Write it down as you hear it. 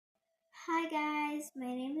Hi guys, my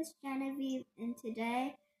name is Genevieve and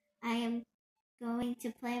today I am going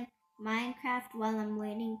to play Minecraft while I'm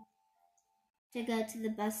waiting to go to the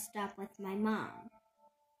bus stop with my mom.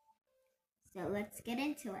 So let's get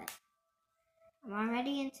into it. I'm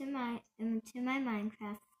already into my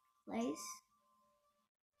Minecraft place.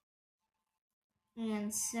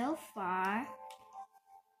 And so far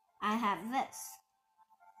I have this.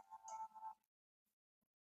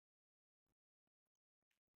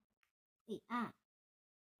 Yeah.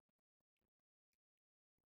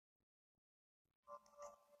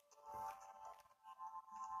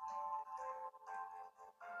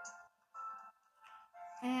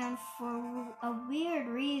 And for a weird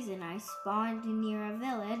reason, I spawned near a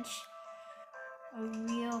village. A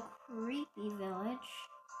real creepy village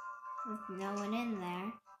with no one in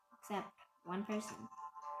there except one person.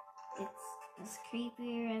 It's as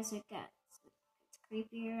creepier as it gets. It's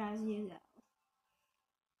creepier as you go.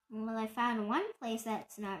 Well, I found one place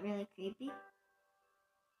that's not really creepy.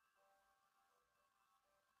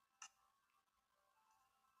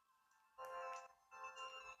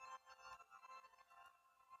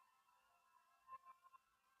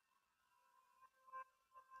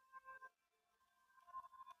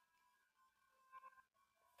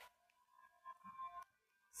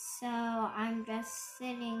 So I'm just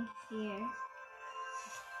sitting here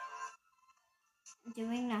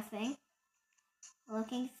doing nothing,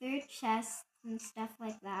 looking through chests and stuff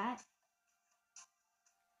like that,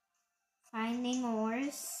 finding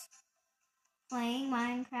ores, playing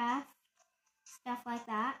Minecraft, stuff like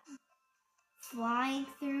that, flying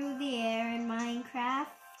through the air in Minecraft,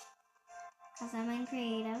 because I'm in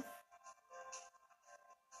creative.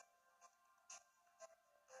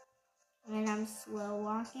 And I'm slow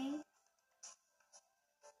walking.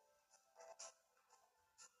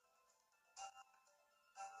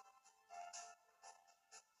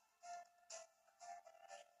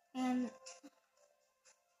 And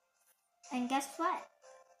guess what?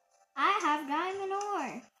 I have diamond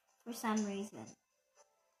ore for some reason.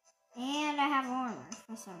 And I have armor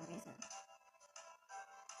for some reason.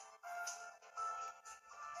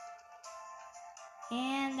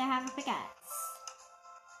 And I have a pickaxe.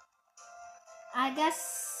 I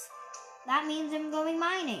guess that means I'm going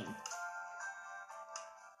mining.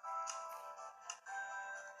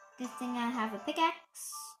 Good thing I have a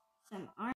pickaxe, some armor.